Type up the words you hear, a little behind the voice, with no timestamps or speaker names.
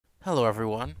Hello,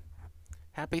 everyone.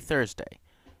 Happy Thursday,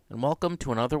 and welcome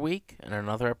to another week and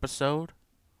another episode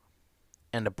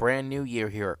and a brand new year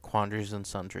here at Quandaries and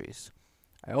Sundries.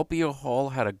 I hope you all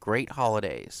had a great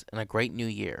holidays and a great new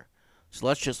year. So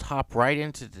let's just hop right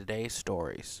into today's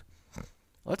stories.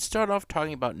 Let's start off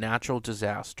talking about natural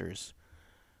disasters.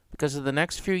 Because of the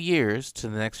next few years to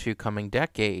the next few coming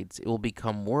decades, it will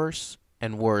become worse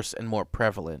and worse and more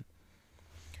prevalent.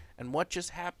 And what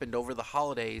just happened over the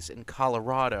holidays in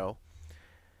Colorado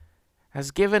has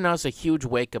given us a huge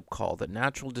wake-up call that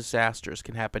natural disasters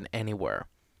can happen anywhere.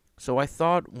 So I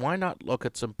thought, why not look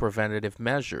at some preventative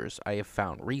measures I have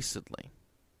found recently?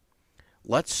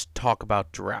 Let's talk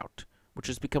about drought, which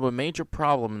has become a major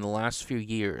problem in the last few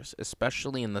years,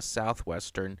 especially in the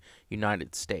southwestern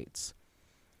United States.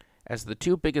 As the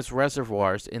two biggest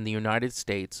reservoirs in the United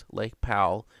States, Lake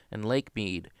Powell and Lake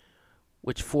Mead,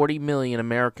 which 40 million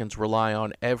Americans rely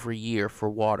on every year for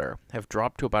water, have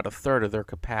dropped to about a third of their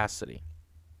capacity.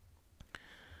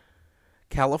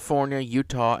 California,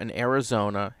 Utah, and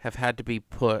Arizona have had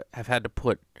to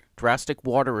put drastic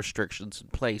water restrictions in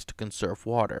place to conserve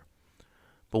water.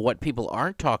 But what people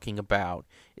aren't talking about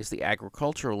is the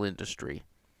agricultural industry.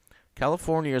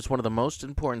 California is one of the most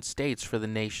important states for the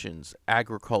nation's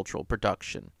agricultural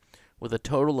production, with a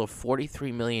total of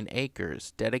 43 million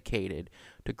acres dedicated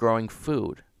to growing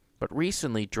food. But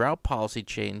recently, drought policy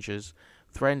changes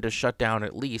threaten to shut down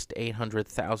at least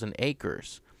 800,000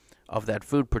 acres of that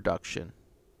food production.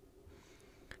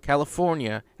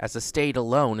 California, as a state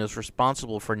alone, is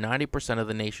responsible for 90% of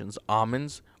the nation's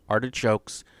almonds,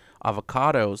 artichokes,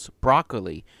 avocados,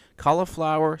 broccoli,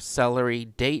 cauliflower, celery,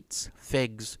 dates,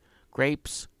 figs,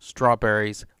 grapes,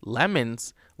 strawberries,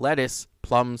 lemons, lettuce,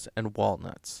 plums, and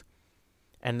walnuts.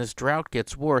 And as drought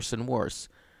gets worse and worse,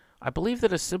 I believe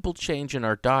that a simple change in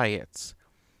our diets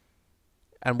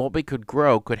and what we could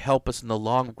grow could help us in the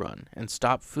long run and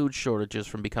stop food shortages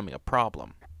from becoming a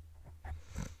problem.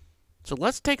 So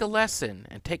let's take a lesson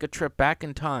and take a trip back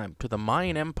in time to the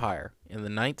Mayan Empire in the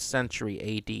 9th century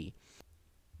AD,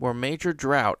 where a major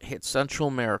drought hit Central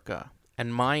America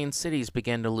and Mayan cities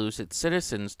began to lose its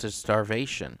citizens to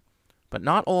starvation. But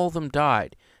not all of them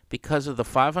died. Because of the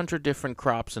 500 different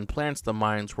crops and plants the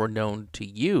Mayans were known to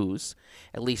use,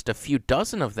 at least a few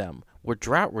dozen of them were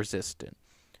drought resistant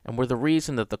and were the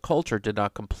reason that the culture did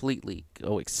not completely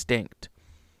go extinct.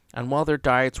 And while their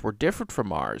diets were different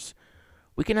from ours,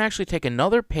 we can actually take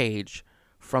another page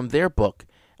from their book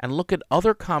and look at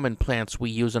other common plants we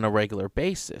use on a regular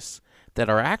basis that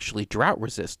are actually drought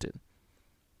resistant.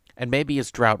 And maybe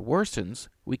as drought worsens,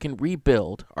 we can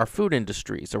rebuild our food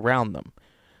industries around them.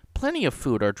 Plenty of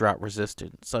food are drought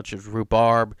resistant, such as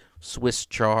rhubarb, Swiss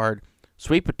chard,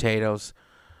 sweet potatoes.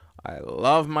 I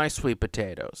love my sweet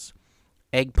potatoes.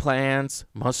 Eggplants,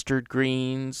 mustard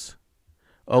greens,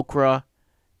 okra,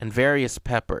 and various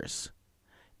peppers.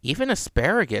 Even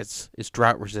asparagus is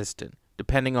drought resistant,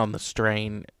 depending on the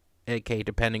strain, aka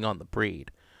depending on the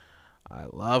breed. I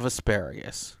love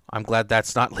asparagus. I'm glad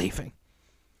that's not leaving.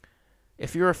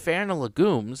 If you're a fan of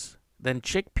legumes, then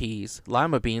chickpeas,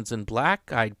 lima beans, and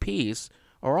black-eyed peas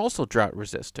are also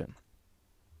drought-resistant.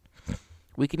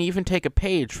 We can even take a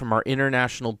page from our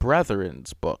international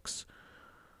brethren's books.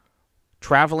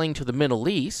 Traveling to the Middle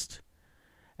East,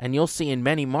 and you'll see in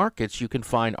many markets you can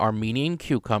find Armenian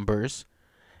cucumbers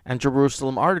and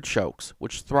Jerusalem artichokes,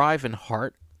 which thrive in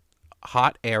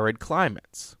hot, arid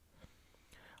climates.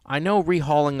 I know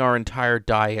rehauling our entire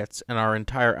diets and our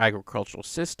entire agricultural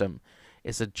system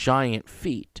is a giant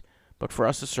feat, but for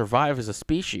us to survive as a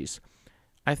species,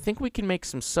 I think we can make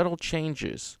some subtle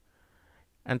changes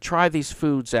and try these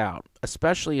foods out,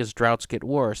 especially as droughts get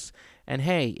worse. And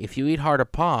hey, if you eat heart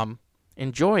of palm,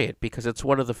 enjoy it because it's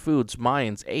one of the foods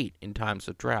Mayans ate in times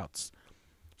of droughts.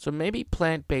 So maybe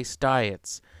plant-based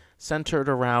diets centered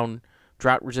around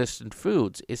drought-resistant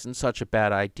foods isn't such a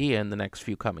bad idea in the next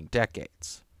few coming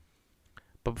decades.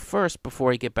 But first,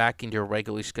 before I get back into your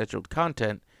regularly scheduled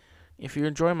content, if you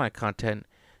enjoy my content,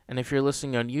 and if you're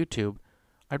listening on YouTube,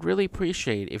 I'd really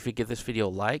appreciate if you give this video a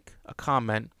like, a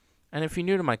comment, and if you're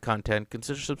new to my content,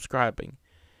 consider subscribing.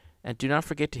 And do not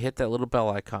forget to hit that little bell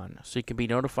icon so you can be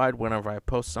notified whenever I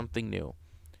post something new.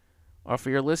 Or if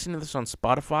you're listening to this on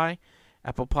Spotify,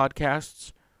 Apple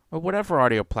Podcasts, or whatever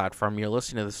audio platform you're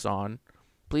listening to this on,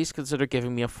 please consider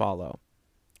giving me a follow.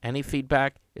 Any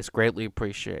feedback is greatly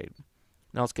appreciated.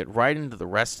 Now let's get right into the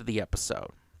rest of the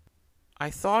episode. I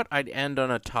thought I'd end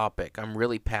on a topic I'm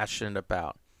really passionate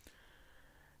about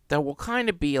that will kind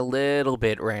of be a little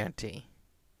bit ranty.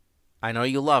 I know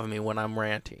you love me when I'm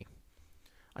ranty.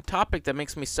 A topic that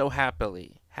makes me so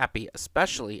happy,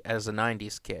 especially as a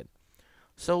 90s kid.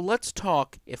 So let's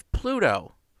talk if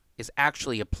Pluto is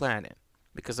actually a planet,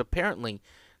 because apparently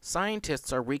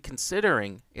scientists are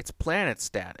reconsidering its planet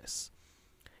status.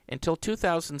 Until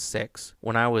 2006,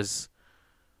 when I was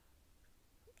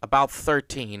about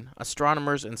 13,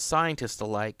 astronomers and scientists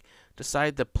alike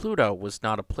decided that Pluto was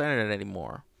not a planet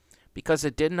anymore because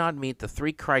it did not meet the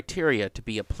three criteria to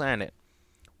be a planet,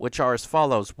 which are as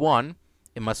follows. 1,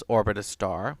 it must orbit a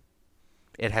star.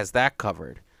 It has that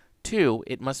covered. 2,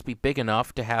 it must be big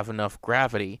enough to have enough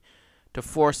gravity to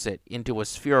force it into a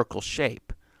spherical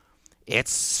shape.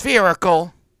 It's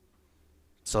spherical!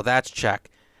 So that's check.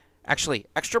 Actually,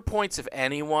 extra points if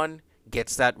anyone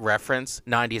gets that reference.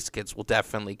 90s kids will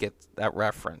definitely get that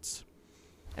reference.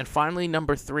 And finally,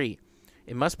 number 3,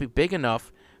 it must be big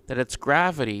enough that its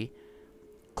gravity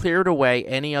cleared away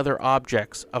any other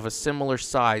objects of a similar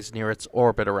size near its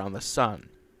orbit around the sun.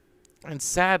 And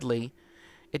sadly,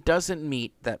 it doesn't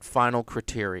meet that final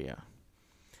criteria.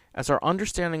 As our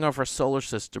understanding of our solar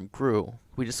system grew,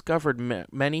 we discovered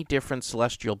many different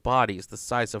celestial bodies the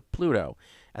size of Pluto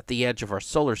at the edge of our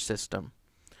solar system,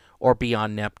 or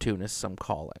beyond Neptune as some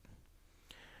call it,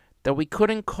 that we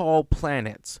couldn't call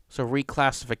planets, so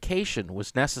reclassification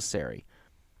was necessary.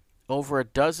 Over a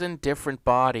dozen different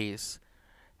bodies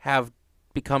have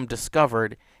become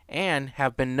discovered and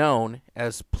have been known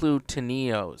as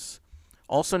Plutonios,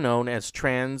 also known as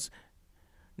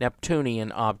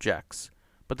trans-Neptunian objects.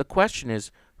 But the question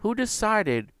is, who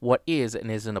decided what is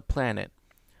and isn't a planet?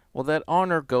 Well, that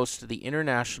honor goes to the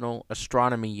International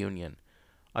Astronomy Union,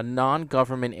 a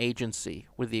non-government agency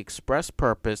with the express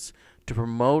purpose to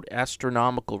promote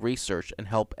astronomical research and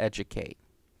help educate,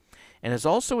 and is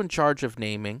also in charge of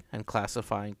naming and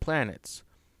classifying planets.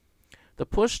 The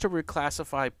push to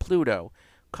reclassify Pluto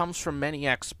comes from many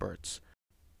experts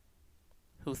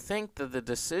who think that the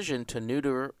decision to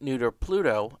neuter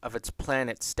Pluto of its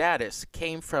planet status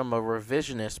came from a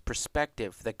revisionist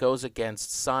perspective that goes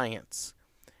against science,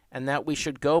 and that we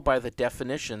should go by the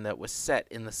definition that was set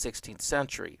in the 16th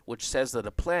century, which says that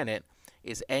a planet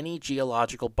is any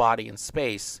geological body in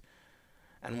space,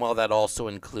 and while that also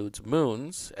includes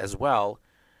moons as well,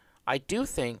 I do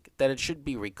think that it should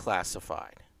be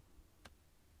reclassified.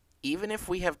 Even if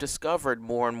we have discovered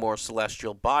more and more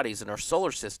celestial bodies in our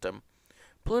solar system,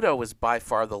 Pluto is by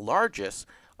far the largest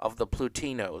of the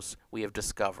Plutinos we have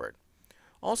discovered.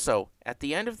 Also, at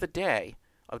the end of the day,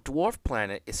 a dwarf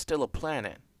planet is still a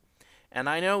planet. And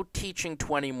I know teaching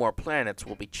 20 more planets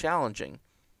will be challenging,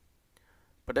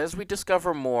 but as we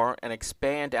discover more and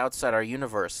expand outside our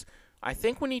universe, I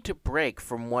think we need to break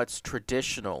from what's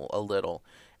traditional a little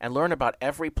and learn about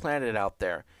every planet out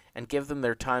there and give them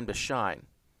their time to shine.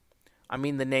 I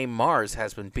mean, the name Mars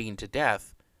has been beaten to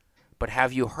death, but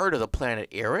have you heard of the planet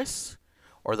Eris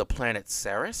or the planet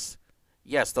Ceres?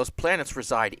 Yes, those planets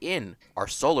reside in our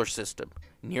solar system,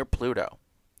 near Pluto.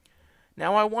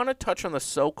 Now I want to touch on the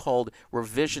so-called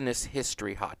revisionist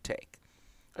history hot take.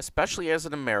 Especially as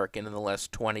an American in the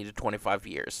last 20 to 25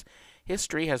 years,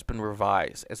 history has been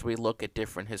revised as we look at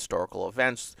different historical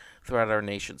events throughout our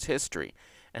nation's history,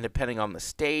 and depending on the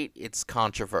state, it's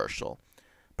controversial.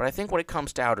 But I think when it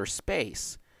comes to outer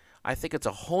space, I think it's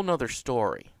a whole nother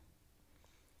story.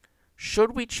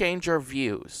 Should we change our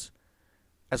views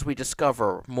as we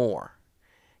discover more?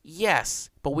 Yes,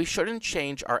 but we shouldn't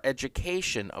change our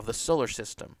education of the solar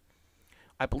system.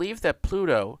 I believe that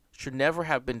Pluto should never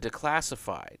have been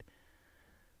declassified,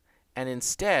 and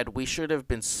instead we should have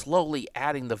been slowly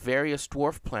adding the various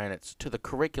dwarf planets to the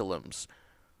curriculums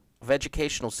of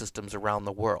educational systems around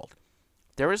the world.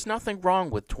 There is nothing wrong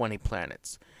with 20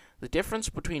 planets. The difference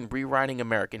between rewriting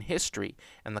American history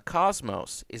and the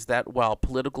cosmos is that while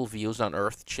political views on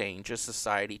Earth change as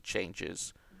society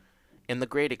changes, in the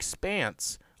great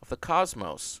expanse of the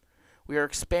cosmos, we are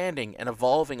expanding and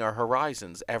evolving our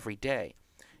horizons every day.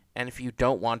 And if you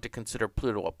don't want to consider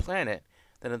Pluto a planet,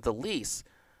 then at the least,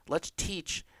 let's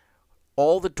teach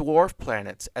all the dwarf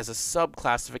planets as a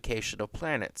subclassification of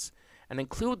planets and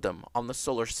include them on the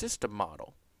solar system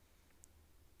model,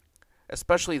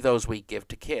 especially those we give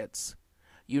to kids.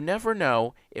 You never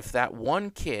know if that one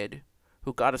kid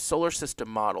who got a solar system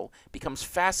model becomes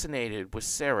fascinated with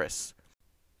Ceres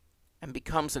and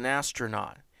becomes an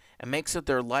astronaut and makes it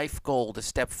their life goal to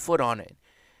step foot on it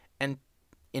and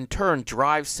in turn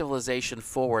drive civilization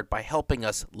forward by helping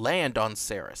us land on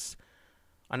Ceres.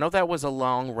 I know that was a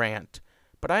long rant,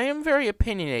 but I am very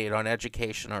opinionated on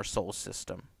education in our solar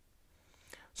system.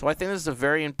 So I think this is a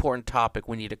very important topic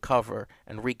we need to cover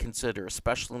and reconsider,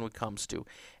 especially when it comes to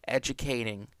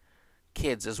educating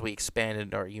kids as we expand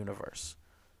into our universe.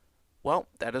 Well,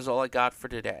 that is all I got for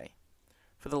today.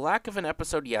 For the lack of an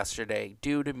episode yesterday,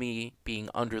 due to me being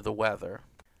under the weather,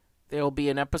 There will be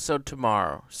an episode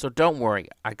tomorrow, so don't worry,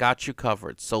 I got you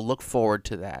covered, so look forward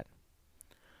to that.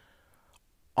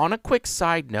 On a quick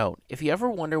side note, if you ever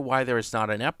wonder why there is not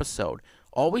an episode,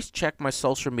 always check my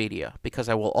social media because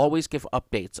I will always give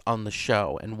updates on the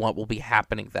show and what will be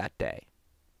happening that day.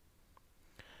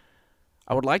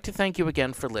 I would like to thank you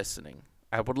again for listening.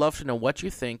 I would love to know what you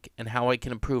think and how I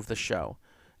can improve the show.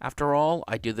 After all,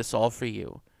 I do this all for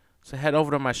you. So head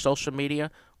over to my social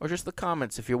media or just the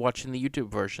comments if you're watching the YouTube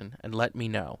version and let me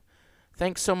know.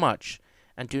 Thanks so much,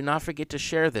 and do not forget to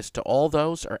share this to all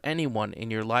those or anyone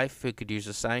in your life who could use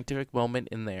a scientific moment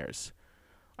in theirs.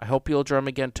 I hope you'll join me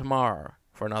again tomorrow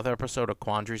for another episode of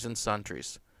Quandaries and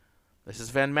Sundries. This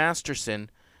is Van Masterson,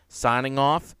 signing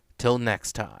off till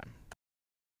next time.